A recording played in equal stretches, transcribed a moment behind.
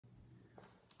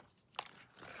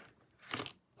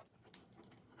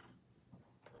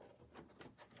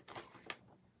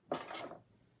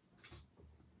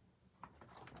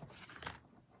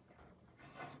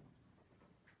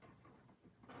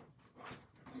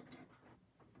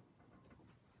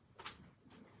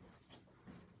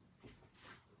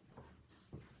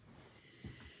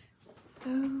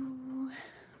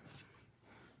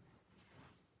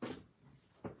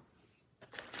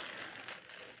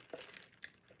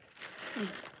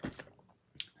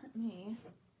Let me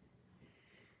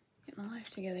get my life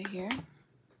together here and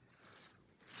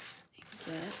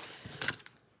get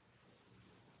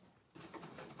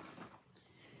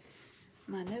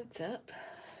my notes up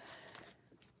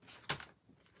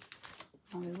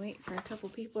while we wait for a couple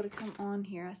people to come on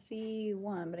here. I see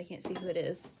one, but I can't see who it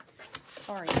is.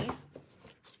 Sorry.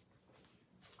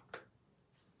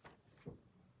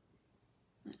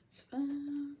 That's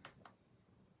fine.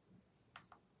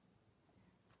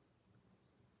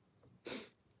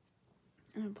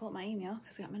 I'm gonna pull up my email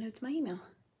because I got my notes in my email.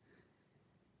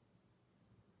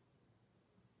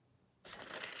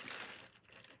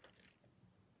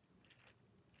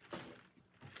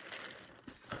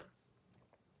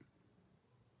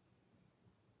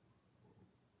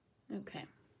 Okay.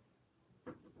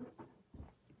 Let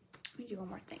me do one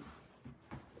more thing.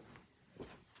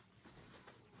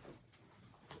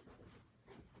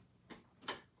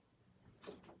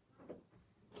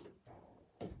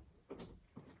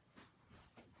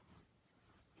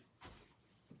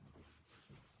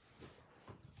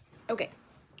 Okay.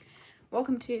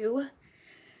 Welcome to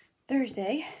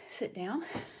Thursday sit down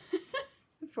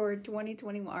for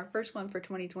 2021, our first one for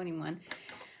 2021.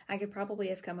 I could probably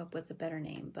have come up with a better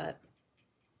name, but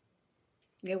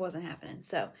it wasn't happening.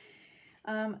 So,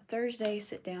 Thursday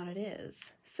sit down it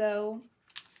is. So,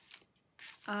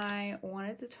 I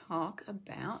wanted to talk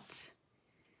about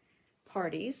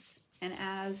parties. And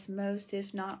as most,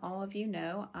 if not all of you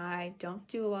know, I don't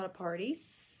do a lot of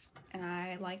parties, and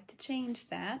I like to change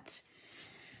that.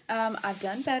 I've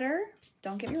done better.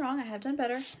 Don't get me wrong, I have done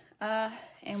better.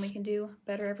 And we can do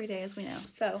better every day, as we know.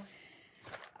 So,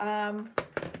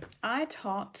 I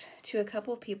talked to a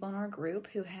couple of people in our group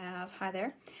who have, hi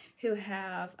there, who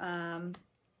have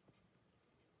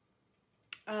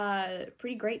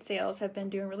pretty great sales, have been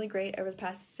doing really great over the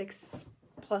past 6+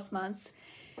 months.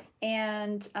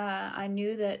 And I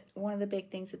knew that one of the big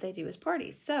things that they do is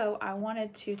parties. So I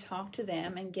wanted to talk to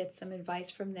them and get some advice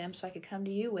from them so I could come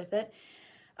to you with it,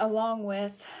 along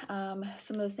with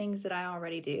some of the things that I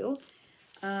already do,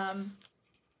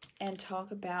 and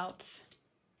talk about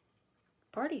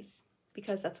parties,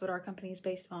 because that's what our company is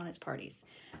based on, is parties.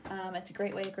 It's a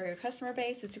great way to grow your customer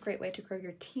base. It's a great way to grow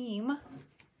your team.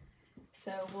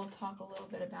 So we'll talk a little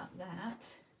bit about that.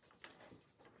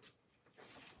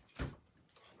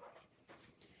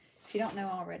 If you don't know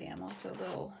already, I'm also a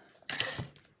little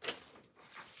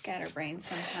scatterbrained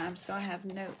sometimes, so I have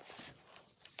notes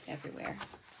everywhere.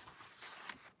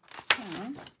 So,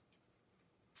 where'd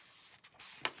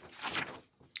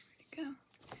it go?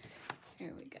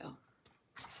 Here we go.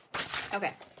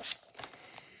 Okay.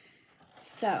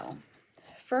 So,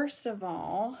 first of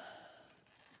all,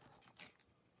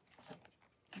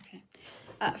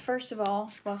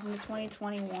 welcome to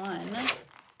 2021.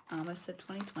 I almost said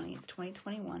 2020. It's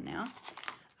 2021 now.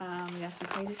 We got some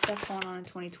crazy stuff going on in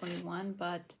 2021,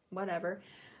 but whatever.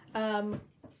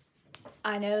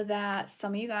 I know that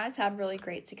some of you guys had really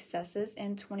great successes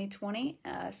in 2020.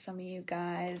 Some of you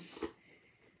guys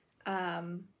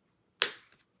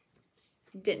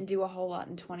didn't do a whole lot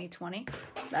in 2020.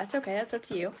 That's okay. That's up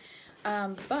to you.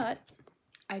 But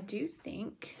I do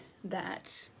think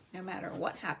that no matter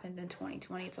what happened in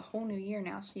 2020, it's a whole new year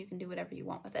now, so you can do whatever you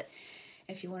want with it.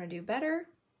 If you want to do better,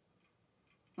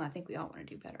 well, I think we all want to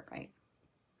do better, right?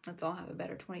 Let's all have a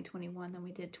better 2021 than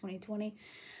we did 2020.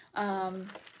 Then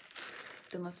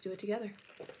let's do it together.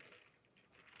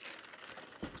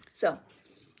 So,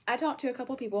 I talked to a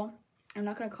couple people. I'm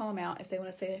not going to call them out. If they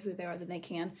want to say who they are, then they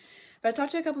can. But I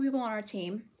talked to a couple people on our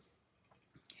team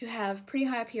who have pretty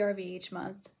high PRV each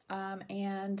month,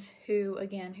 and who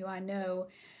I know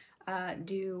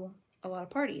do a lot of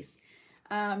parties.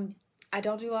 I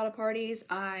don't do a lot of parties.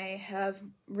 I have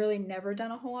really never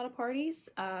done a whole lot of parties.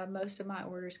 Most of my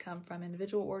orders come from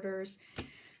individual orders,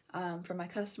 from my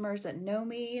customers that know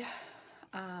me,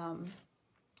 and,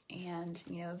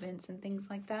 events and things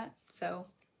like that. So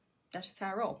that's just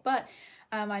how I roll. But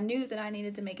I knew that I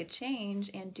needed to make a change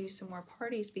and do some more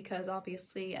parties, because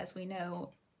obviously, as we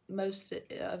know, most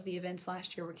of the events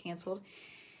last year were canceled.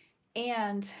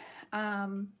 And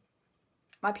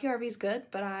my PRV is good,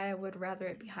 but I would rather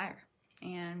it be higher.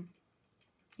 And,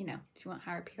 if you want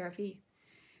higher PRV,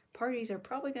 parties are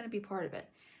probably going to be part of it.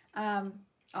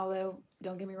 Although,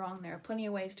 don't get me wrong, there are plenty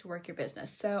of ways to work your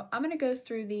business. So I'm going to go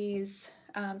through these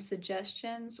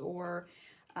suggestions or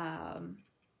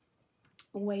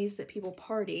ways that people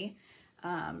party,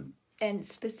 and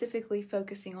specifically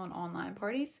focusing on online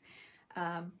parties,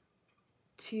 and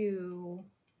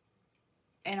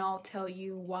I'll tell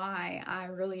you why I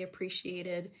really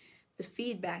appreciated the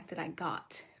feedback that I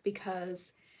got,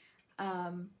 because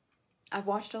I've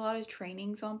watched a lot of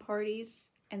trainings on parties,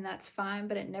 and that's fine,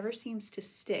 but it never seems to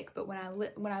stick. But when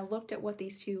I looked at what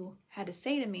these two had to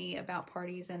say to me about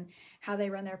parties and how they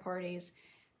run their parties,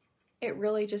 it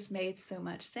really just made so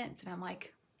much sense. And I'm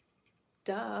like,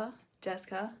 duh,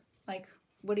 Jessica, like,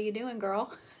 what are you doing,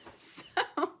 girl? So,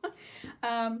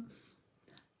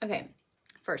 okay,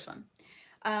 first one.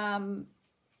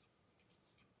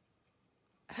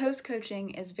 Host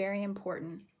coaching is very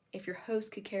important. If your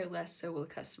host could care less, so will the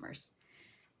customers.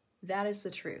 That is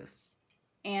the truth.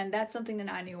 And that's something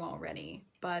that I knew already,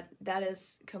 but that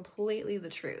is completely the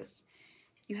truth.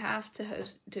 You have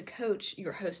to coach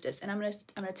your hostess. And I'm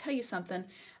gonna tell you something.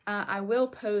 I will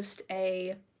post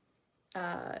a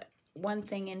one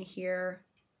thing in here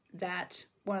that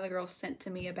one of the girls sent to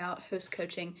me about host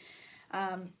coaching.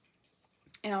 And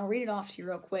I'll read it off to you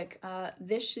real quick.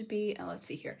 This should be, let's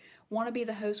see here. Want to be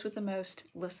the host with the most?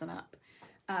 Listen up.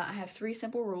 I have 3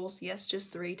 simple rules, yes,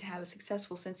 just 3, to have a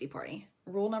successful Scentsy party.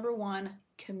 Rule number 1,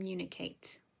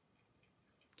 communicate.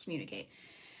 Communicate.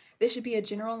 This should be a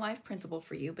general life principle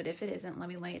for you, but if it isn't, let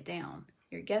me lay it down.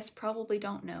 Your guests probably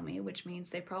don't know me, which means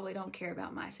they probably don't care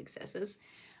about my successes.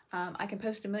 I can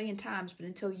post 1,000,000 times, but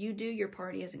until you do, your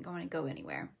party isn't going to go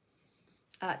anywhere.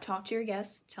 Talk to your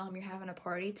guests. Tell them you're having a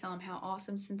party. Tell them how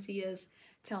awesome Scentsy is.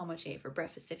 Tell them what you ate for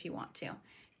breakfast if you want to.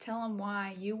 Tell them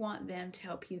why you want them to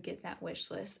help you get that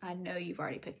wish list I know you've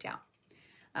already picked out.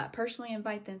 Personally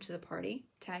invite them to the party.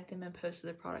 Tag them in posts of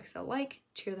the products they'll like.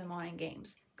 Cheer them on in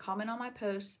games. Comment on my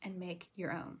posts and make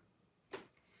your own.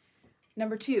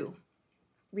 Number 2,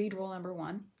 read rule number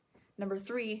 1. Number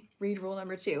 3, read rule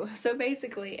number 2. So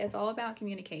basically, it's all about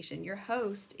communication. Your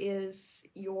host is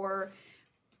your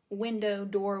window,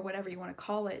 door, whatever you want to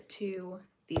call it, to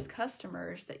these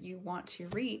customers that you want to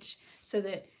reach so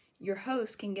that your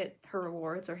host can get her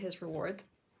rewards or his rewards,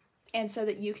 and so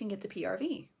that you can get the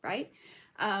PRV, right?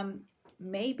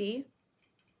 Maybe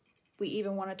we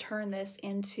even want to turn this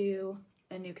into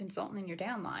a new consultant in your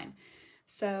downline.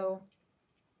 So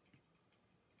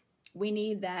we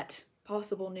need that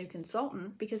possible new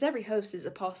consultant, because every host is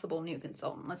a possible new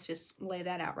consultant. Let's just lay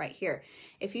that out right here.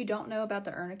 If you don't know about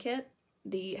the Earn a Kit,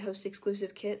 the host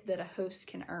exclusive kit that a host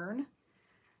can earn,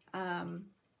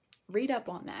 read up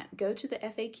on that. Go to the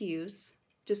FAQs.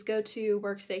 Just go to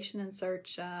Workstation and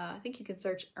search, I think you can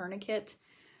search Earn a Kit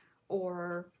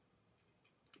or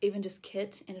even just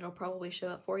kit, and it'll probably show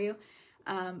up for you.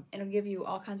 It'll give you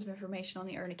all kinds of information on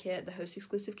the Earn a Kit, the host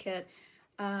exclusive kit.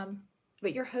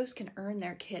 But your host can earn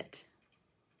their kit.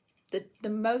 The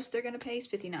most they're going to pay is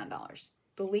 $59.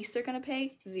 The least they're going to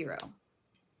pay, $0.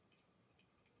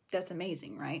 That's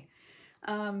amazing, right?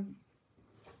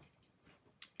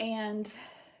 And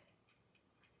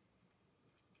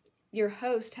your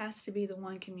host has to be the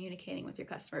one communicating with your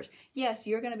customers. Yes,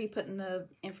 you're going to be putting the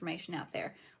information out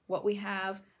there. What we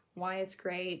have, why it's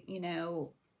great, you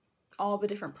know, all the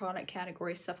different product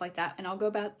categories, stuff like that. And I'll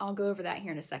go over that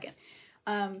here in a second.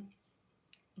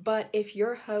 But if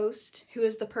your host, who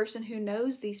is the person who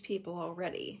knows these people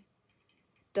already,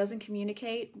 doesn't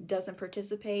communicate, doesn't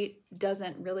participate,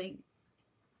 doesn't really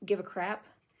give a crap,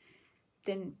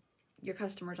 then your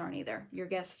customers aren't either. Your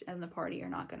guests and the party are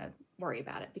not going to worry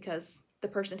about it, because the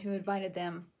person who invited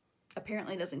them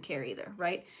apparently doesn't care either,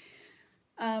 right?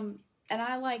 And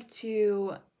I like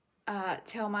to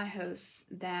tell my hosts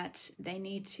that they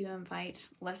need to invite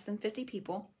less than 50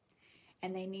 people,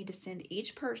 and they need to send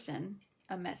each person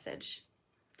a message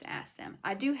to ask them.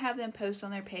 I do have them post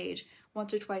on their page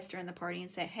once or twice during the party and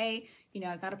say, hey, you know,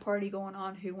 I got a party going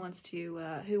on. Who wants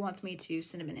me to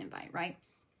send them an invite, right?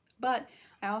 But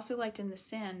I also like them to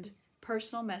send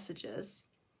personal messages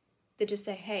that just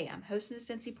say, hey, I'm hosting a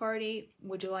Scentsy party.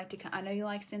 Would you like to come? I know you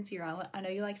like Scentsy, or I know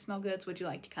you like smell goods. Would you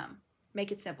like to come?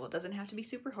 Make it simple. It doesn't have to be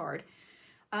super hard.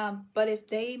 But if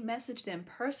they message them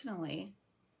personally,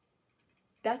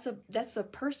 that's a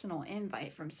personal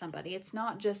invite from somebody. It's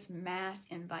not just mass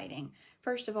inviting.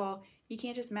 First of all, you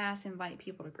can't just mass invite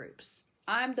people to groups.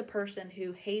 I'm the person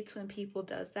who hates when people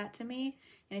does that to me.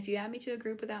 And if you add me to a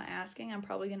group without asking, I'm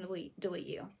probably going to delete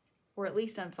you, or at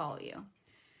least unfollow you,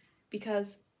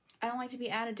 because I don't like to be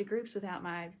added to groups without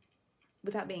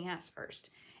being asked first.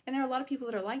 And there are a lot of people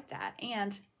that are like that.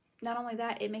 And not only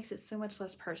that, it makes it so much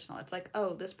less personal. It's like,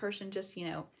 oh, this person just, you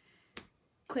know,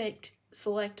 clicked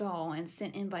select all and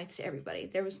sent invites to everybody.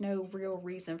 There was no real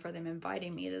reason for them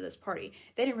inviting me to this party.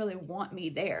 They didn't really want me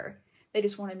there. They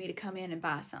just wanted me to come in and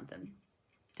buy something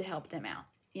to help them out,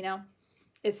 you know?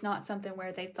 It's not something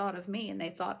where they thought of me and they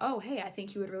thought, oh, hey, I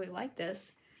think you would really like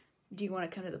this. Do you want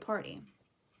to come to the party?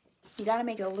 You got to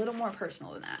make it a little more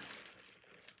personal than that.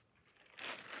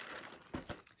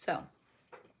 So,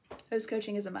 host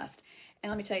coaching is a must.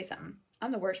 And let me tell you something,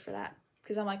 I'm the worst for that.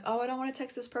 Because I'm like, oh, I don't want to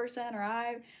text this person, or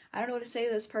I don't know what to say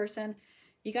to this person.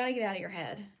 You got to get out of your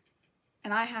head.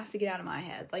 And I have to get out of my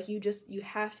head. Like, you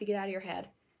have to get out of your head.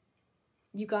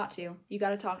 You got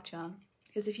to talk to them.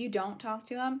 Because if you don't talk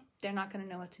to them, they're not going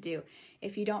to know what to do.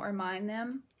 If you don't remind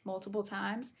them multiple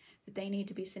times that they need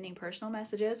to be sending personal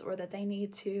messages, or that they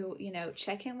need to,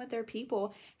 check in with their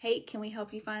people. Hey, can we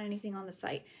help you find anything on the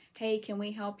site? Hey, can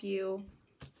we help you,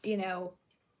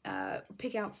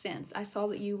 pick out scents? I saw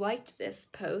that you liked this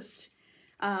post.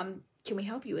 Can we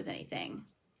help you with anything?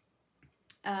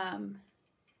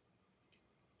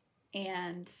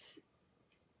 And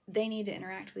they need to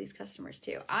interact with these customers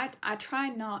too. I try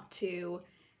not to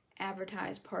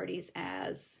advertise parties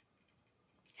as,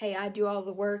 hey, I do all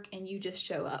the work and you just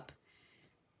show up.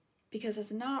 Because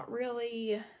it's not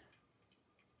really,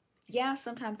 yeah,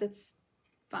 sometimes it's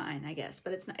fine, I guess,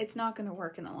 but it's not going to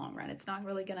work in the long run. It's not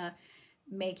really going to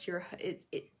make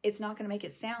it's not going to make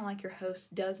it sound like your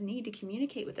host does need to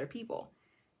communicate with their people,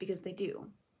 because they do.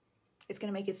 It's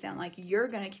going to make it sound like you're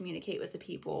going to communicate with the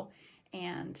people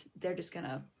and they're just going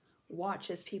to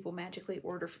watch as people magically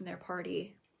order from their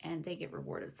party and they get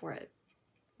rewarded for it,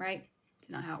 right? It's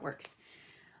not how it works.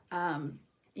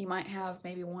 You might have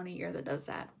maybe one a year that does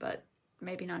that, but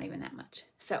maybe not even that much.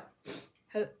 So,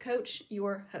 coach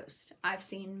your host. I've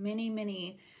seen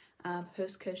many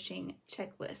host coaching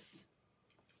checklists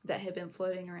that have been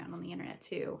floating around on the internet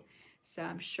too. So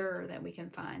I'm sure that we can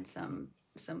find some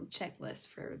checklists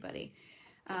for everybody.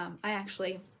 I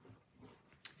actually,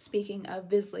 speaking of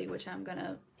Visly, which I'm going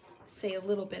to say a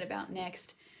little bit about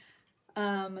next,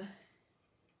 Visly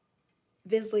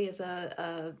is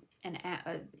a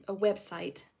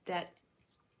website that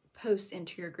posts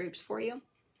into your groups for you.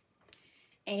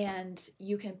 And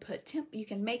you can you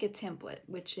can make a template,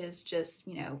 which is just,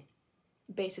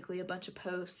 basically a bunch of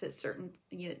posts at certain,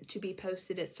 to be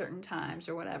posted at certain times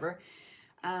or whatever.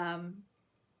 And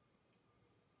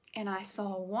I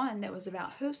saw one that was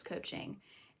about host coaching,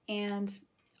 and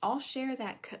I'll share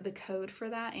the code for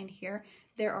that in here.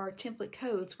 There are template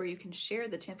codes where you can share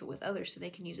the template with others so they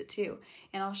can use it too.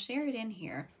 And I'll share it in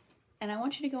here. And I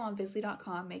want you to go on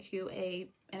Visly.com, make you an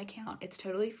account. It's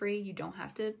totally free. You don't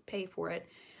have to pay for it.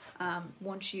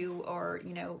 Once you are,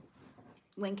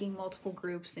 linking multiple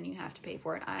groups, then you have to pay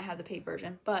for it. I have the paid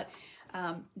version, but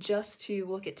just to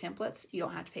look at templates, you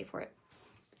don't have to pay for it.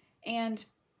 And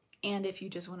if you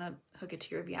just want to hook it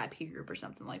to your VIP group or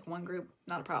something, like one group,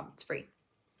 not a problem. It's free.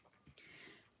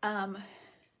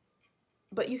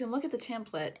 But you can look at the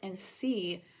template and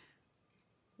see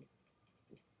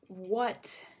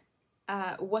what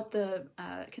the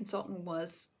consultant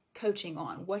was coaching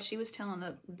on, what she was telling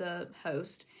the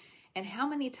host, and how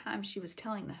many times she was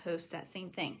telling the host that same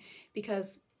thing,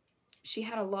 because she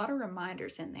had a lot of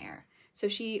reminders in there. So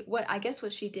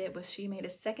what she did was she made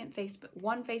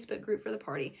one Facebook group for the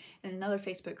party and another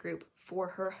Facebook group for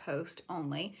her host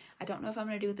only. I don't know if I'm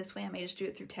going to do it this way. I may just do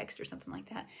it through text or something like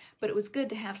that. But it was good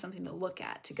to have something to look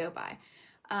at, to go by.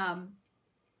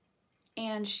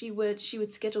 And she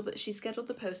scheduled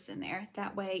the posts in there.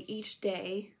 That way each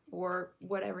day, or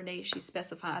whatever day she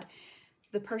specified,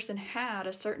 the person had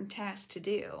a certain task to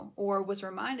do, or was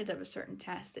reminded of a certain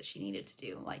task that she needed to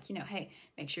do. Like, hey,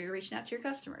 make sure you're reaching out to your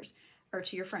customers or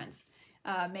to your friends.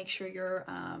 Make sure you're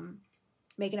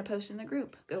making a post in the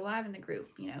group. Go live in the group.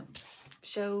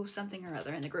 Show something or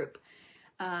other in the group.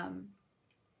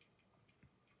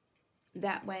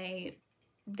 That way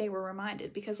they were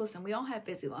reminded, because listen, we all have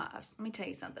busy lives. Let me tell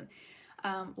you something.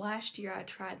 Last year I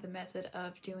tried the method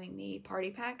of doing the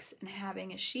party packs and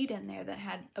having a sheet in there that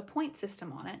had a point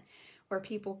system on it where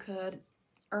people could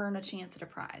earn a chance at a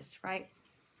prize, right?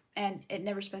 And it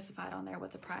never specified on there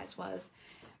what the prize was.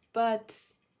 But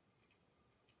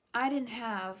I didn't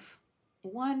have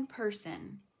one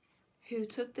person who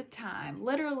took the time,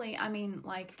 literally,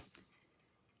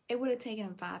 it would have taken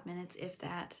them 5 minutes, if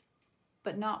that,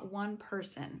 but not one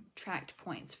person tracked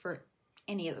points for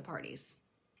any of the parties.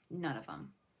 None of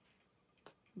them.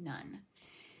 None.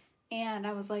 And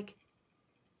I was like,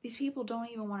 these people don't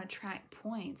even want to track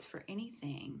points for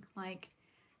anything.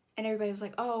 And everybody was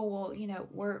like, oh, well,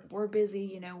 we're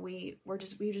busy, we've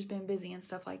just been busy and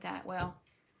stuff like that. Well,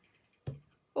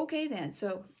 okay then.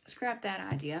 So scrap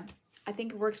that idea. I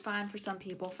think it works fine for some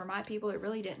people. For my people, it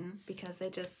really didn't, because they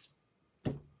just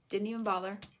didn't even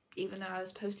bother. Even though I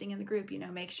was posting in the group,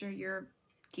 make sure you're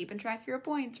keeping track of your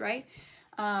points, right?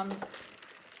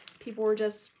 People were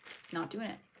just not doing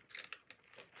it.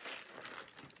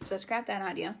 So scrap that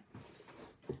idea.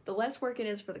 The less work it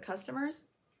is for the customers,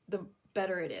 the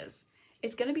better it is.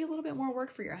 It's going to be a little bit more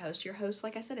work for your host. Your host,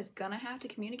 like I said, is going to have to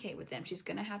communicate with them. She's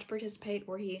going to have to participate,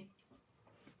 or he.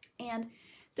 And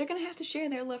they're going to have to share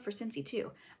their love for Scentsy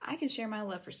too. I can share my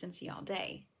love for Scentsy all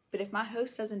day, but if my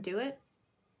host doesn't do it,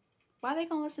 why are they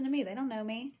going to listen to me? They don't know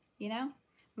me, you know?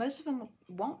 Most of them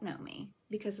won't know me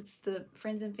because it's the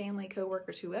friends and family,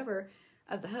 coworkers, whoever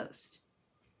of the host,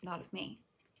 not of me.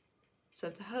 So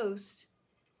if the host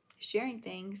is sharing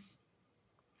things,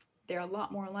 they're a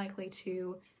lot more likely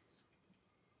to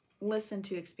listen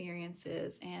to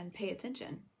experiences and pay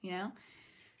attention, you know?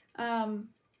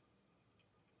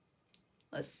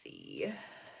 Let's see.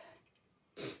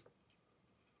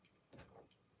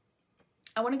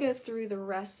 I want to go through the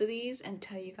rest of these and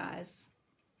tell you guys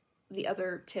the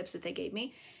other tips that they gave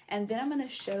me. And then I'm going to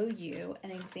show you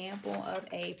an example of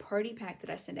a party pack that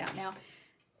I sent out. Now,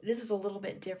 this is a little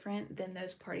bit different than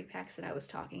those party packs that I was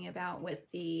talking about with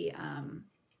the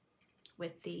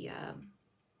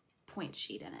point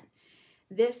sheet in it.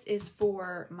 This is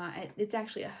for it's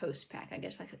actually a host pack. I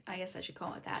guess I should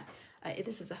call it that.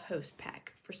 This is a host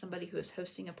pack for somebody who is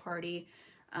hosting a party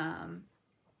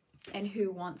and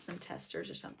who wants some testers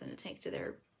or something to take to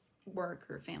their work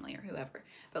or family or whoever.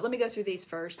 But let me go through these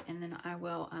first, and then I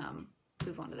will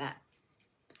move on to that.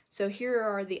 So here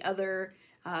are the other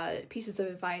pieces of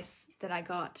advice that I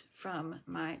got from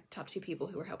my top 2 people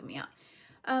who were helping me out.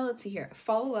 Let's see here.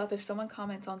 Follow up if someone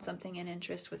comments on something in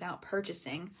interest without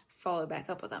purchasing. Follow back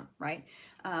up with them, right?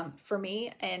 For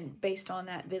me, and based on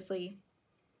that Visly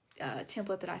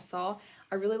template that I saw,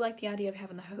 I really like the idea of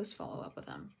having the host follow up with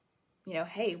them. You know,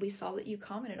 hey, we saw that you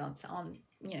commented on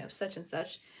you know, such and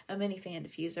such, a mini fan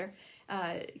diffuser.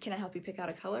 Can I help you pick out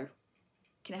a color?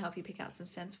 Can I help you pick out some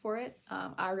scents for it?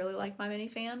 I really like my mini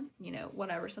fan, you know,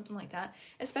 whatever, something like that.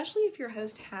 Especially if your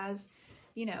host has,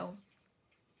 you know,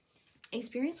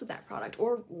 experience with that product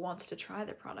or wants to try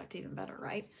the product, even better,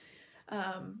 right?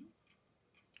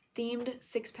 Themed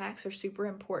 6-packs are super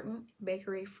important,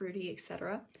 bakery, fruity,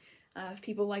 etc. If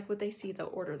people like what they see, they'll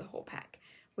order the whole pack.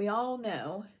 We all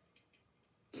know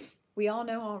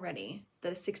already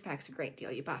that a 6-pack's a great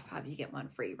deal. You buy 5, you get 1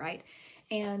 free, right?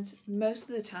 And most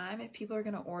of the time, if people are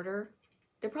going to order,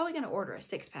 they're probably going to order a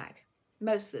 6-pack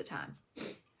most of the time.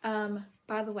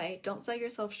 By the way, don't sell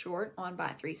yourself short on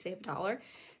buy 3, save $1,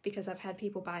 because I've had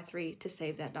people buy 3 to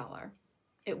save that $1.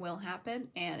 It will happen,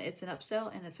 and it's an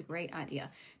upsell, and it's a great idea.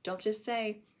 Don't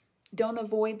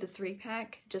avoid the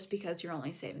 3-pack just because you're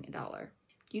only saving $1.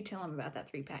 You tell them about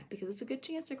that 3-pack because it's a good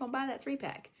chance they're going to buy that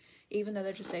 3-pack, even though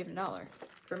they're just saving $1.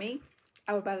 For me,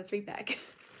 I would buy the 3-pack.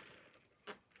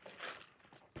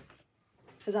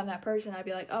 Because I'm that person, I'd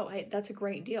be like, oh, hey, that's a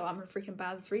great deal. I'm going to freaking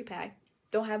buy the 3-pack.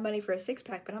 Don't have money for a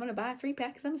 6-pack, but I'm going to buy a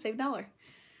 3-pack because I'm going to save $1.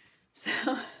 So,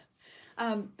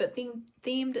 but themed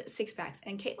 6-packs.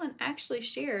 And Caitlin actually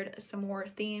shared some more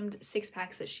themed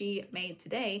 6-packs that she made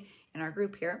today in our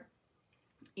group here.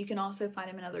 You can also find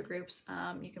them in other groups.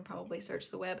 You can probably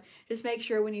search the web. Just make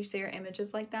sure when you share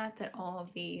images like that, that all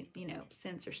of the, you know,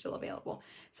 scents are still available.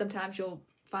 Sometimes you'll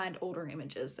find older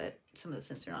images that some of the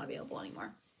scents are not available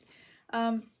anymore.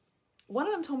 One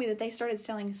of them told me that they started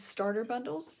selling starter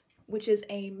bundles, which is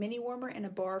a mini warmer and a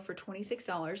bar for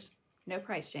 $26. No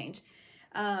price change.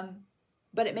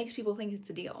 But it makes people think it's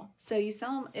a deal. So you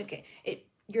sell them, okay,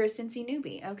 you're a Scentsy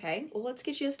newbie. Okay, well, let's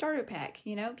get you a starter pack,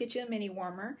 you know, get you a mini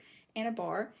warmer and a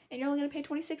bar, and you're only going to pay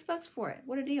 $26 for it.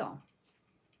 What a deal.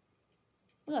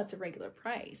 Well, that's a regular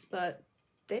price, but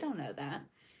they don't know that.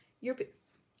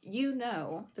 You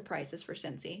know the prices for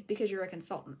Scentsy because you're a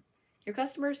consultant. Your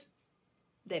customers,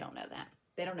 they don't know that.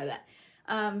 They don't know that.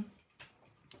 And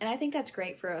I think that's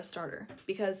great for a starter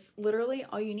because literally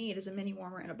all you need is a mini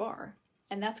warmer and a bar.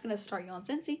 And that's going to start you on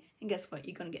Scentsy. And guess what?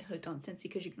 You're going to get hooked on Scentsy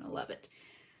because you're going to love it.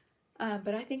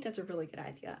 But I think that's a really good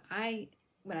idea.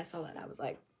 When I saw that, I was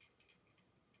like,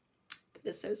 that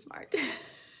is so smart.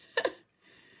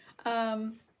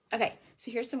 Okay,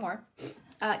 so here's some more.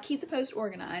 Keep the post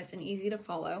organized and easy to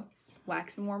follow.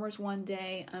 Wax and warmers one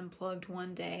day, unplugged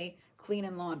one day, clean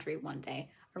and laundry one day.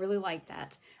 I really like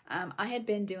that. I had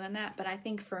been doing that, but I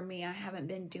think for me, I haven't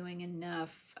been doing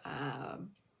enough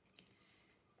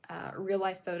real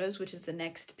life photos, which is the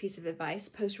next piece of advice.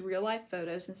 Post real life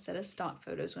photos instead of stock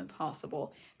photos when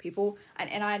possible. People,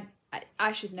 and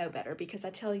I should know better because I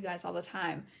tell you guys all the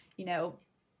time, you know,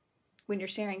 when you're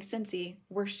sharing Scentsy,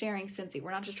 we're sharing Scentsy.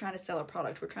 We're not just trying to sell a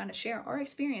product. We're trying to share our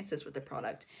experiences with the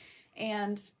product.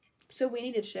 And so we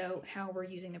need to show how we're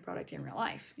using the product in real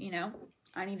life. You know,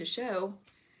 I need to show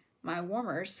my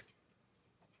warmers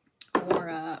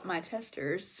or my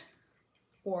testers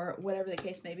or whatever the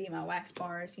case may be, my wax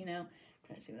bars, you know. I'm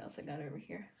trying to see what else I got over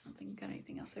here. I don't think I got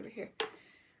anything else over here.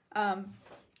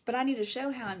 But I need to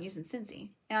show how I'm using Scentsy.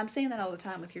 And I'm saying that all the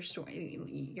time with your story,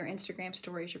 your Instagram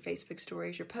stories, your Facebook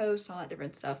stories, your posts, all that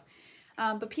different stuff.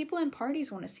 But people in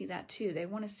parties want to see that too. They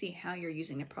want to see how you're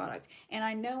using the product. And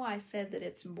I know I said that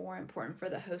it's more important for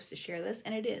the host to share this,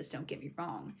 and it is, don't get me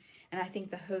wrong. And I think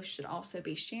the host should also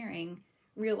be sharing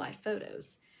real life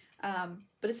photos.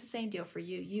 But it's the same deal for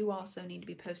you. You also need to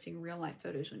be posting real life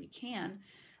photos when you can.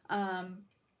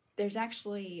 There's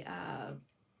actually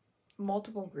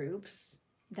multiple groups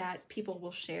that people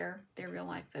will share their real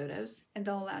life photos, and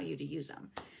they'll allow you to use them.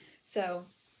 So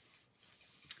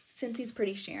Cincy's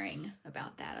pretty sharing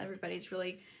about that. Everybody's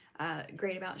really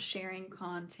great about sharing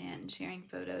content and sharing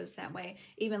photos that way,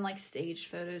 even like staged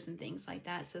photos and things like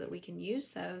that, so that we can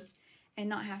use those and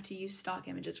not have to use stock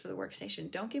images for the workstation.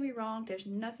 Don't get me wrong, there's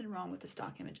nothing wrong with the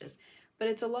stock images, but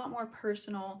it's a lot more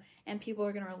personal, and people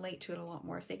are going to relate to it a lot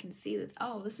more if they can see that,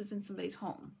 oh, this is in somebody's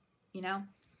home, you know,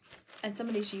 and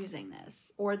somebody's using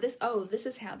this, or this, oh, this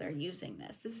is how they're using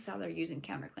this. This is how they're using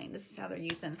counter clean. This is how they're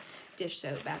using dish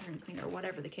soap, bathroom cleaner,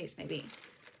 whatever the case may be.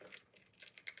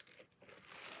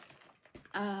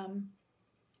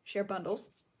 Share bundles.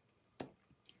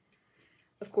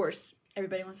 Of course,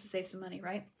 everybody wants to save some money,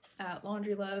 right?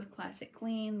 Laundry Love, Classic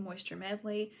Clean, Moisture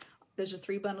Medley. Those are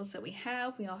 3 bundles that we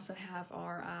have. We also have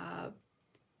our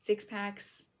 6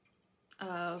 packs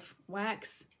of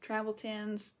wax, travel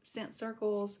tins, scent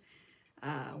circles,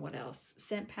 what else?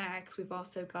 Scent packs. We've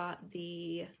also got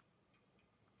the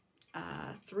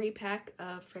 3-pack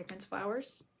of fragrance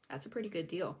flowers. That's a pretty good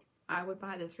deal. I would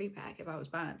buy the 3-pack if I was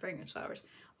buying fragrance flowers,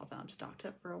 although I'm stocked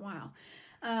up for a while.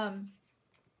 And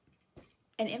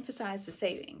emphasize the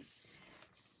savings.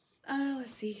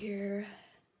 Let's see here.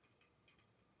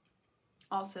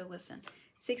 Also, listen,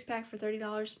 6-pack for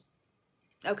 $30.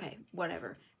 Okay,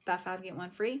 whatever. Buy 5, get 1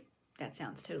 free. That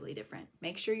sounds totally different.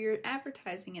 Make sure you're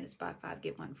advertising it as buy 5,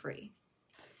 get 1 free.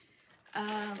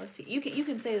 Let's see. You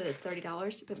can say that it's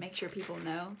 $30, but make sure people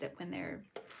know that when they're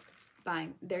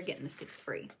buying, they're getting the 6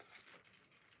 free.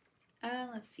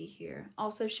 Let's see here.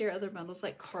 Also share other bundles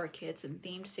like car kits and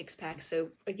themed 6-packs. So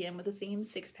again, with the themed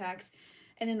 6-packs,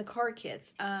 and then the car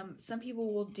kits. Some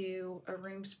people will do a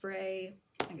room spray.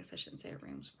 I guess I shouldn't say a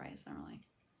room spray. It's not really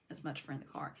as much for in the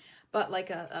car. But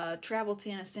like a travel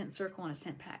tin, a scent circle, and a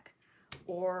scent pack.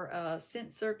 Or a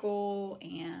scent circle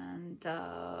and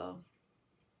I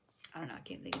don't know, I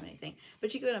can't think of anything.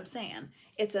 But you get what I'm saying.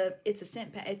 It's a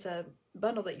scent pack. It's a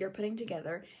bundle that you're putting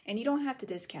together, and you don't have to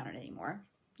discount it anymore.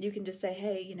 You can just say,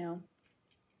 hey, you know,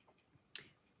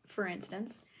 for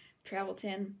instance, travel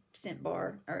tin, scent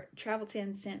bar, or travel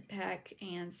tin, scent pack,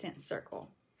 and scent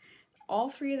circle. All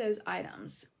 3 of those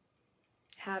items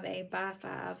have a buy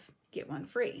 5, get 1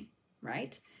 free,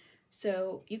 right?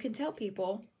 So you can tell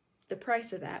people the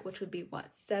price of that, which would be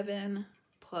what? 7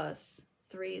 plus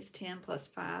 3 is 10 plus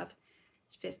 5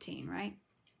 is 15, right?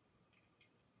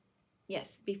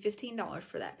 Yes, it'd be $15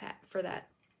 for that pack, for that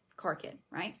car kit,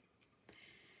 right?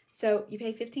 So you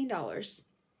pay $15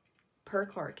 per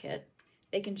car kit.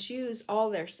 They can choose all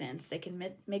their scents. They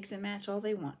can mix and match all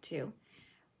they want to.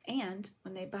 And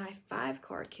when they buy 5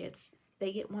 car kits,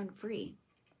 they get 1 free,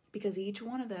 because each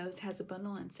one of those has a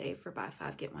bundle and save for buy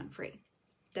 5, get 1 free.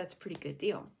 That's a pretty good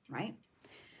deal, right?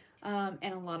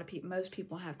 And a lot of people, most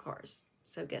people have cars.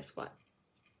 So guess what?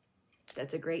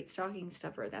 That's a great stocking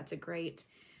stuffer. That's a great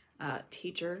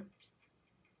teacher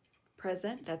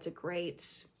present. That's a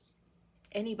great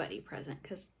anybody present,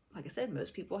 because like I said,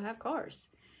 most people have cars.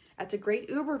 That's a great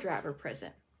Uber driver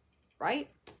present, right?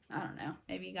 I don't know.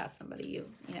 Maybe you got somebody you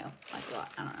know, like a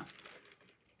lot. I don't know.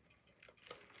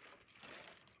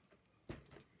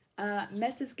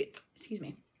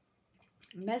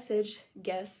 Message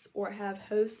guests or have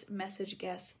host message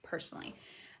guests personally.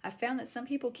 I found that some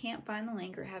people can't find the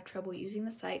link or have trouble using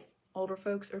the site, older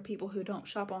folks or people who don't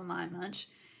shop online much,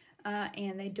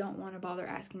 and they don't want to bother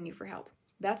asking you for help.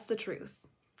 That's the truth.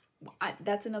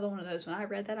 That's another one of those. When I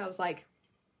read that, I was like,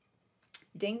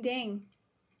 ding, ding.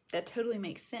 That totally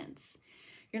makes sense.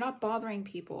 You're not bothering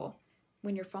people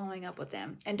when you're following up with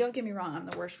them. And don't get me wrong, I'm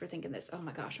the worst for thinking this. Oh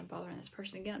my gosh, I'm bothering this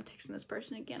person again. I'm texting this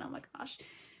person again. Oh my gosh.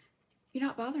 You're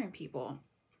not bothering people.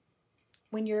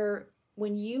 When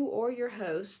you or your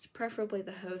host, preferably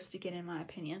the host again in my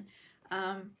opinion,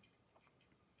 are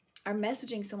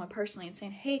messaging someone personally and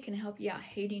saying, hey, can I help you out?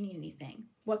 Hey, do you need anything?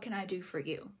 What can I do for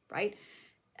you? Right?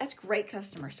 That's great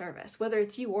customer service, whether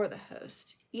it's you or the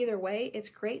host. Either way, it's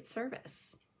great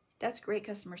service. That's great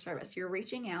customer service. You're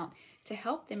reaching out to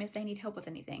help them if they need help with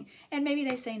anything. And maybe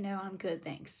they say, no, I'm good,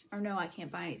 thanks. Or no, I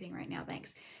can't buy anything right now,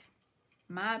 thanks.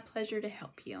 My pleasure to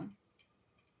help you.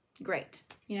 Great.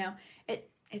 You know,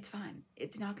 it's fine.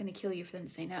 It's not going to kill you for them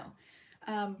to say no.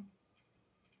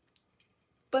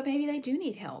 But maybe they do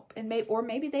need help. Or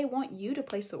maybe they want you to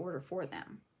place the order for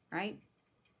them, right?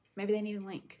 Maybe they need a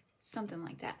link. something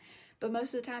like that. But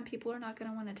most of the time, people are not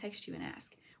going to want to text you and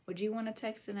ask. Would you want to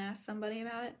text and ask somebody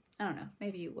about it? I don't know.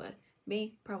 Maybe you would.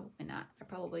 Me? Probably not. I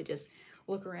probably just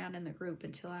look around in the group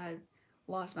until I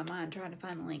lost my mind trying to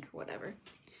find the link or whatever.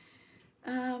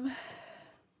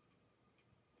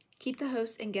 Keep the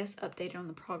host and guests updated on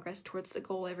the progress towards the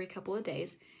goal every couple of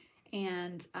days.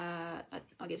 And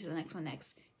I'll get to the next one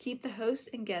next. Keep the host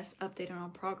and guests updated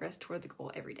on progress toward the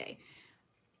goal every day.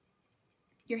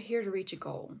 You're here to reach a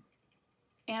goal.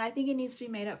 And I think it needs to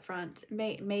be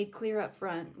made clear up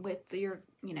front with your,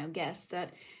 guests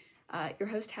that your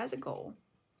host has a goal.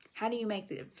 How do you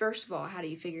first of all, how do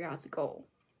you figure out the goal?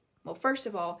 Well, first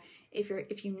of all,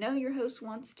 if you know your host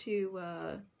wants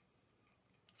to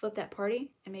flip that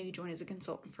party and maybe join as a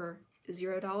consultant for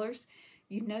 $0,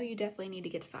 you definitely need to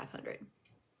get to 500.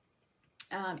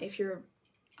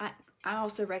 I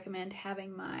also recommend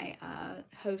having my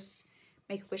hosts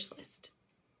make a wish list.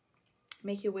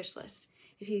 Make your wish list.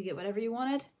 If you get whatever you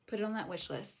wanted, put it on that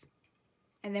wish list.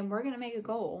 And then we're going to make a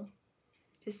goal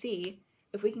to see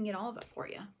if we can get all of it for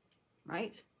you,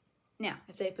 right? Now,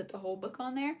 if they put the whole book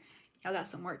on there, y'all got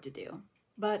some work to do.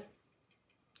 But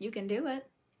you can do it.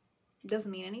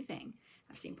 Doesn't mean anything.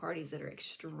 I've seen parties that are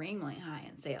extremely high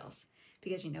in sales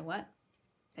because you know what?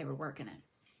 They were working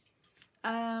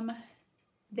it.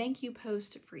 Thank you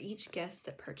post for each guest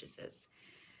that purchases.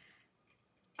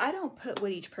 I don't put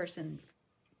what each person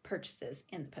purchases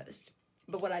in the post,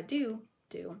 but what I do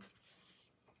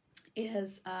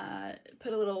is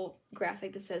put a little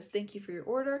graphic that says thank you for your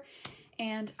order,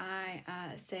 and I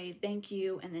say thank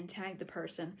you and then tag the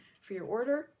person for your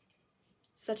order,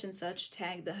 such and such,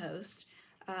 tag the host,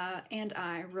 and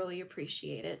I really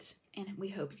appreciate it and we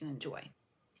hope you enjoy.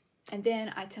 And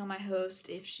then I tell my host,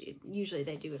 usually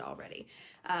they do it already,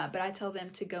 but I tell them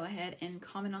to go ahead and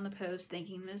comment on the post,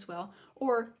 thanking them as well,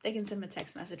 or they can send them a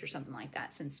text message or something like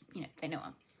that since, they know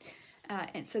them.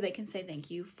 And so they can say thank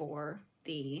you for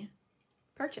the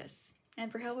purchase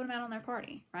and for helping them out on their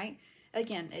party, right?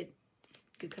 Again,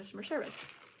 good customer service.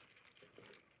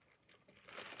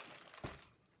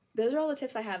 Those are all the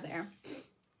tips I have there.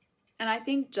 And I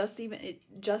think just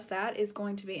that is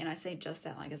going to be, and I say just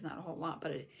that like it's not a whole lot,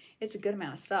 but it's a good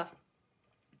amount of stuff.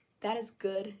 That is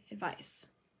good advice.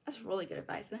 That's really good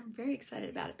advice. And I'm very excited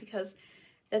about it because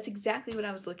that's exactly what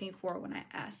I was looking for when I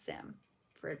asked them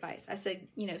for advice. I said,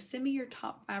 send me your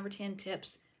top 5 or 10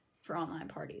 tips for online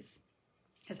parties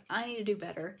because I need to do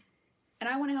better. And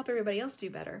I want to help everybody else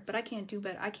do better, but I can't do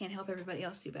better. I can't help everybody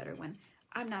else do better when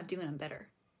I'm not doing them better,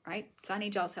 right? So I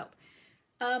need y'all's help.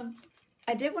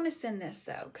 I did want to send this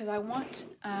though, because I want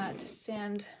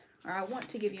I want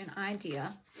to give you an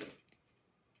idea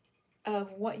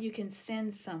of what you can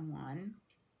send someone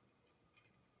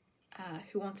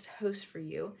who wants to host for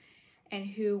you and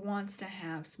who wants to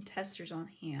have some testers on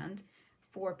hand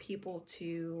for people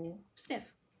to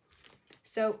sniff.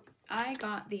 So I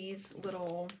got these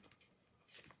little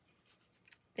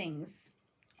things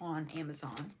on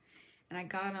Amazon, and I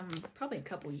got them probably a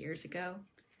couple years ago.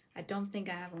 I don't think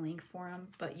I have a link for them,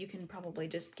 but you can probably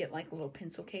just get like little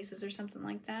pencil cases or something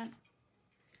like that.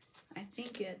 I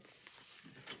think it's,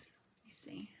 let me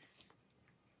see.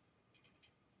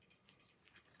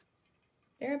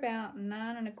 They're about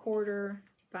 9 1/4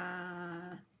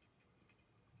 by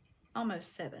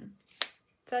almost 7.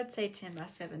 So I'd say 10 by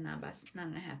 7, 9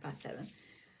 1/2 by 7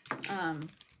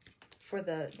 for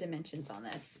the dimensions on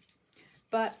this.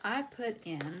 But I put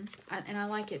in, and I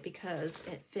like it because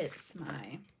it fits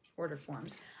my order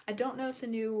forms. I don't know if the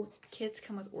new kits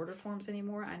come with order forms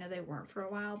anymore. I know they weren't for a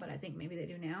while, but I think maybe they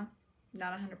do now.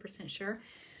 Not 100% sure.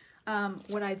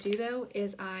 What I do though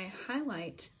is I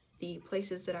highlight the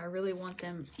places that I really want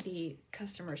the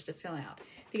customers to fill out,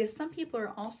 because some people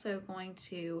are also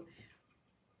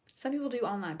some people do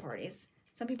online parties.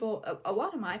 Some people, a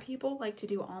lot of my people like to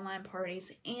do online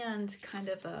parties and kind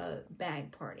of a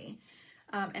bag party.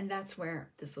 And that's where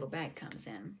this little bag comes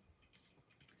in.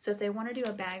 So if they want to do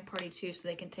a bag party too, so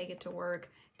they can take it to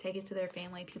work, take it to their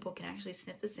family, people can actually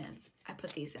sniff the scents, I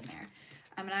put these in there.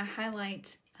 And I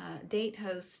highlight date,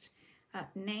 host,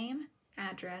 name,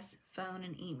 address, phone,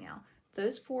 and email.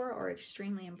 Those 4 are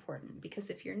extremely important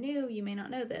because if you're new, you may not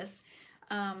know this.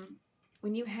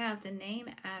 When you have the name,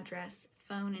 address,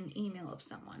 phone, and email of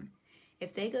someone,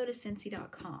 if they go to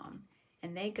Scentsy.com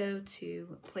and they go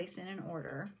to place in an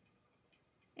order,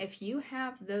 if you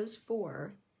have those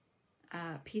 4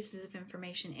 pieces of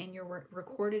information in your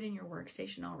recorded in your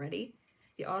workstation already,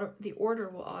 the order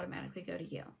will automatically go to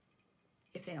you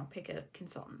if they don't pick a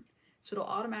consultant. So it'll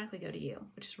automatically go to you,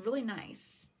 which is really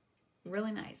nice.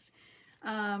 Really nice.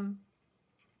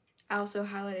 I also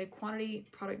highlighted quantity,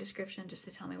 product description, just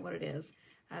to tell me what it is.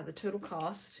 the total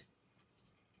cost,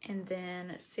 and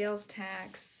then sales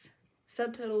tax,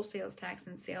 subtotal, sales tax,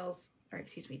 and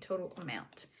total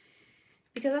amount.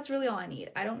 Because that's really all I need.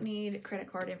 I don't need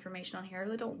credit card information on here. I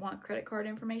really don't want credit card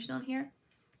information on here.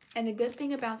 And the good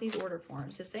thing about these order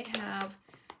forms is they have,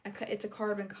 it's a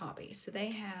carbon copy. So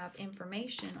they have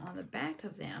information on the back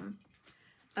of them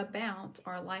about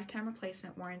our lifetime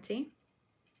replacement warranty.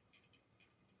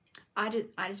 I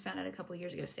just found out a couple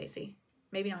years ago, Stacy.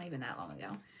 Maybe not even that long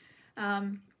ago.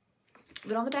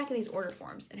 But on the back of these order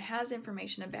forms, it has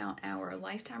information about our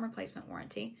lifetime replacement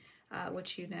warranty,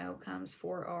 which you know comes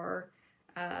for our,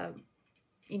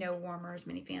 warmers,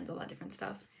 mini fans, all that different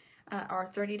stuff.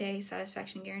 Our 30-day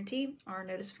satisfaction guarantee, our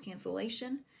notice of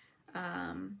cancellation,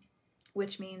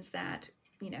 which means that,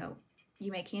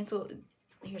 you may cancel.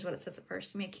 Here's what it says at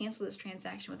first. You may cancel this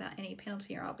transaction without any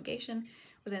penalty or obligation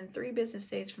within 3 business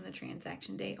days from the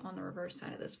transaction date on the reverse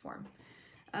side of this form.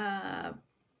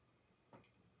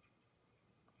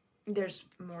 There's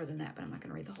more than that, but I'm not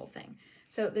going to read the whole thing.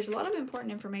 So there's a lot of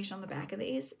important information on the back of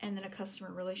these, and then a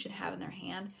customer really should have in their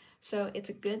hand. So it's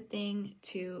a good thing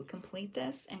to complete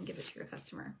this and give it to your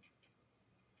customer,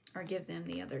 or give them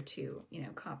the other 2,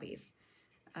 copies,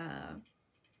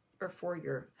 or for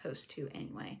your host too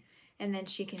anyway. And then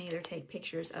she can either take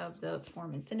pictures of the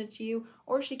form and send it to you,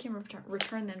 or she can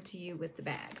return them to you with the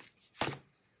bag.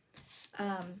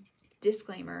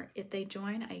 Disclaimer, if they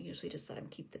join, I usually just let them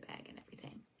keep the bag and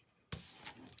everything.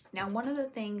 Now, one of the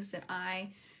things that I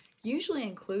usually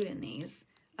include in these,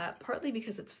 partly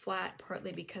because it's flat,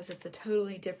 partly because it's a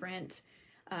totally different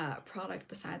product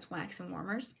besides wax and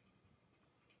warmers,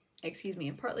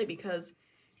 and partly because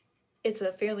it's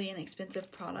a fairly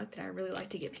inexpensive product that I really like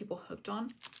to get people hooked on,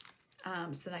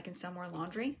 so that I can sell more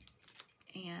laundry,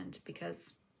 and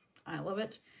because I love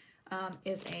it,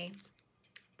 is a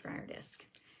dryer disc.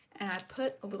 And I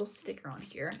put a little sticker on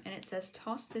here, and it says,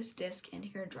 toss this disc into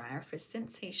your dryer for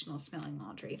sensational smelling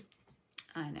laundry.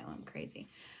 I know, I'm crazy.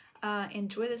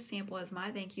 Enjoy this sample as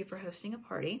my thank you for hosting a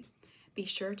party. Be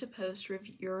sure to post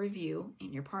your review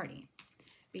in your party.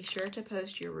 Be sure to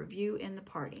post your review in the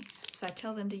party. So I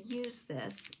tell them to use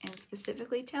this, and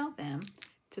specifically tell them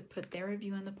to put their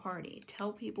review in the party.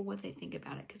 Tell people what they think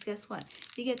about it, because guess what?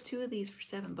 You get 2 of these for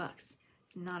 $7.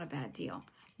 It's not a bad deal.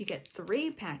 You get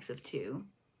 3 packs of 2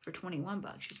 for $21.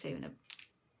 You're saving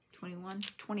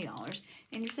 $20,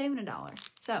 and you're saving $1.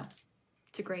 So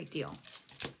it's a great deal.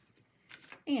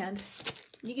 And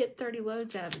you get 30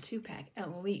 loads out of a 2-pack,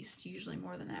 at least. Usually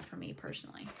more than that for me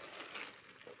personally.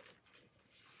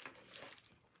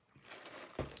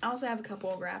 I also have a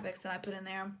couple of graphics that I put in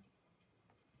there.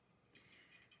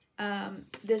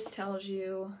 This tells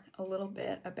you a little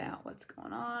bit about what's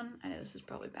going on. I know this is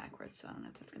probably backwards, so I don't know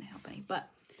if that's going to help any, but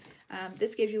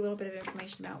this gives you a little bit of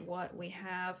information about what we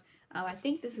have. I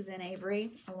think this is in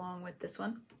Avery, along with this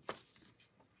one.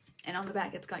 And on the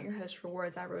back, it's got your host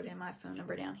rewards. I wrote in my phone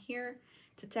number down here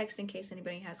to text in case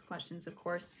anybody has questions, of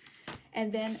course.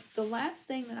 And then the last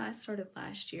thing that I started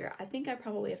last year, I think I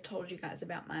probably have told you guys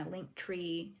about my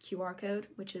Linktree QR code,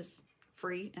 which is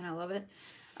free, and I love it.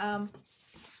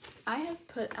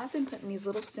 I've been putting these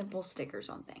little simple stickers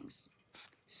on things.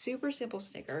 Super simple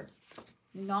sticker,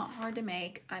 not hard to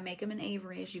make. I make them in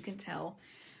Avery, as you can tell.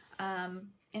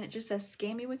 And it just says,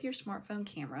 scan me with your smartphone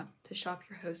camera to shop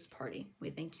your host's party.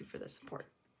 We thank you for the support.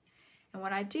 And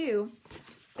what I do,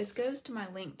 this goes to my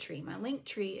Linktree. My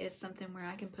Linktree is something where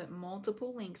I can put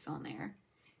multiple links on there,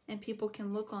 and people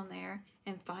can look on there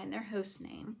and find their host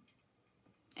name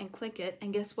and click it,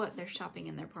 and guess what? They're shopping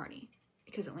in their party,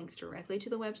 because it links directly to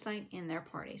the website in their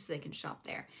party, so they can shop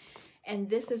there. And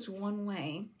this is one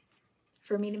way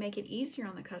for me to make it easier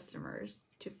on the customers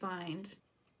to find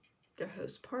their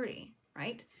host party,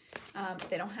 right?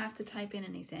 They don't have to type in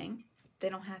anything. They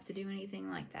don't have to do anything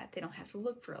like that. They don't have to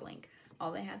look for a link.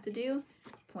 All they have to do,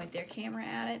 point their camera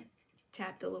at it,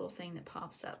 tap the little thing that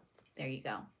pops up. There you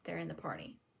go. They're in the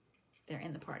party. They're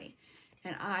in the party.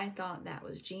 And I thought that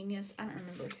was genius. I don't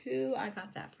remember who I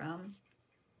got that from.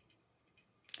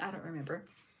 I don't remember.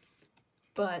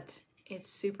 But it's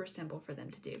super simple for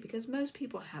them to do, because most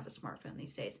people have a smartphone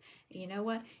these days. And you know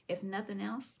what? If nothing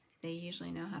else, they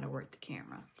usually know how to work the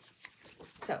camera.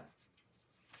 So,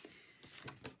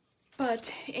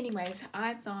 but anyways,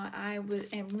 I thought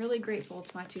am really grateful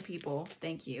to my 2 people,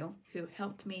 thank you, who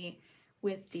helped me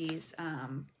with these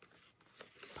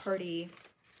party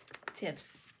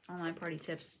tips, online party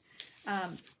tips,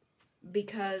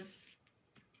 because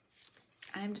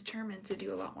I'm determined to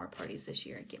do a lot more parties this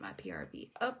year and get my PRV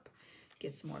up,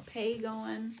 get some more pay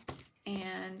going,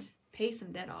 and pay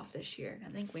some debt off this year. I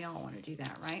think we all want to do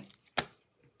that, right?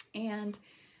 And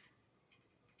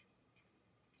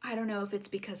I don't know if it's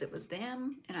because it was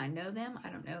them and I know them. I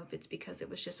don't know if it's because it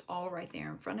was just all right there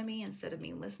in front of me instead of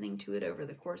me listening to it over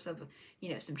the course of, you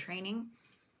know, some training.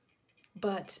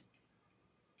 But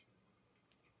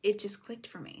it just clicked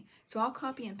for me. So I'll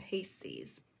copy and paste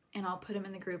these and I'll put them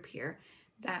in the group here.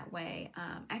 That way,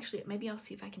 actually, maybe I'll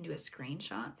see if I can do a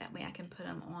screenshot. That way I can put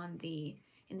them on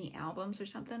in the albums or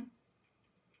something.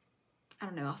 I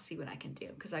don't know, I'll see what I can do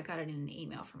because I got it in an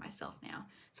email for myself now.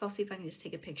 So I'll see if I can just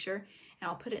take a picture and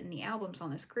I'll put it in the albums on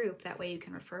this group. That way you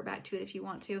can refer back to it if you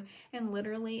want to. And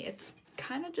literally it's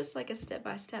kind of just like a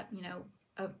step-by-step, you know,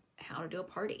 of how to do a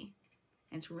party.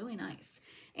 And it's really nice.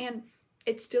 And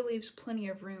it still leaves plenty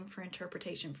of room for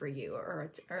interpretation for you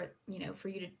or you know, for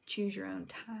you to choose your own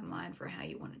timeline for how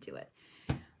you want to do it.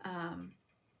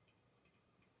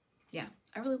 Yeah,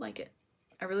 I really like it.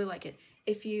 I really like it.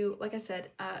 If you, like I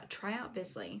said, try out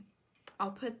Visly.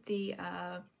 I'll put the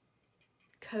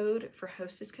code for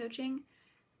Hostess Coaching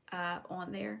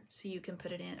on there so you can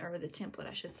put it in, or the template,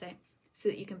 I should say, so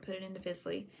that you can put it into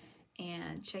Visly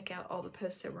and check out all the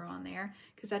posts that were on there,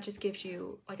 because that just gives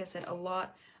you, like I said, a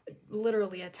lot,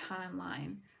 literally a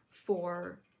timeline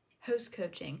for host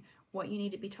coaching, what you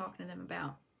need to be talking to them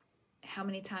about, how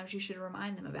many times you should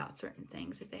remind them about certain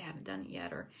things if they haven't done it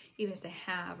yet, or even if they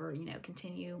have, or, you know,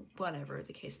 continue, whatever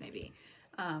the case may be.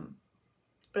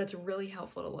 But it's really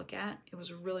helpful to look at. It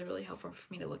was really, really helpful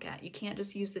for me to look at. You can't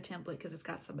just use the template because it's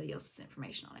got somebody else's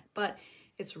information on it, but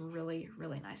it's really,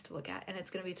 really nice to look at, and it's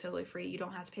going to be totally free. You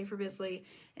don't have to pay for Visly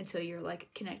until you're like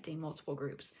connecting multiple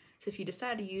groups. So if you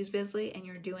decide to use Visly and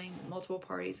you're doing multiple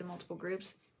parties and multiple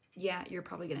groups, yeah, you're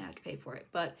probably going to have to pay for it.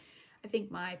 But I think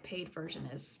my paid version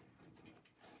is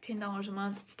 $10 a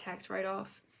month. It's a tax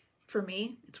write-off. For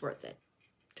me, it's worth it.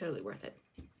 Totally worth it.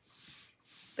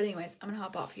 But anyways, I'm going to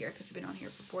hop off here because I've been on here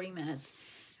for 40 minutes.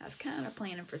 I was kind of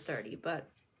planning for 30, but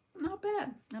not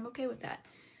bad. I'm okay with that.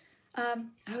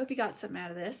 I hope you got something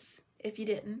out of this. If you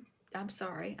didn't, I'm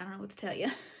sorry. I don't know what to tell you.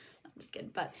 I'm just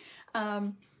kidding. But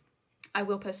I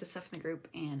will post this stuff in the group,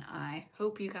 and I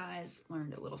hope you guys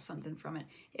learned a little something from it.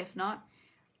 If not,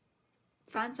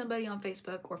 find somebody on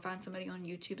Facebook or find somebody on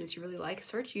YouTube that you really like.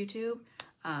 Search YouTube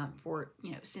for,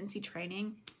 you know, Scentsy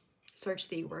training. Search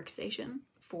the workstation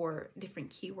for different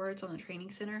keywords on the training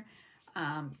center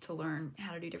to learn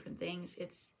how to do different things.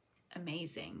 It's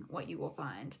amazing what you will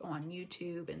find on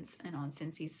YouTube and on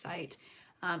Scentsy's site,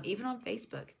 even on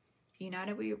Facebook.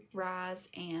 United We Rise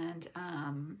and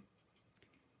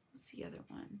what's the other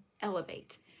one?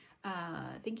 Elevate.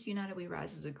 I think United We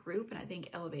Rise is a group, and I think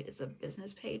Elevate is a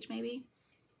business page maybe.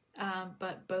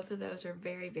 But both of those are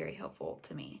very, very helpful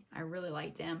to me. I really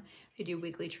like them. They do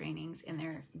weekly trainings, and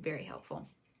they're very helpful.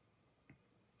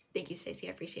 Thank you, Stacey.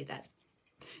 I appreciate that.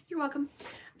 You're welcome.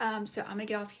 So I'm going to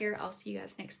get off here. I'll see you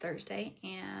guys next Thursday,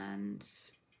 and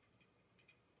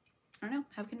I don't know.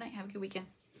 Have a good night. Have a good weekend.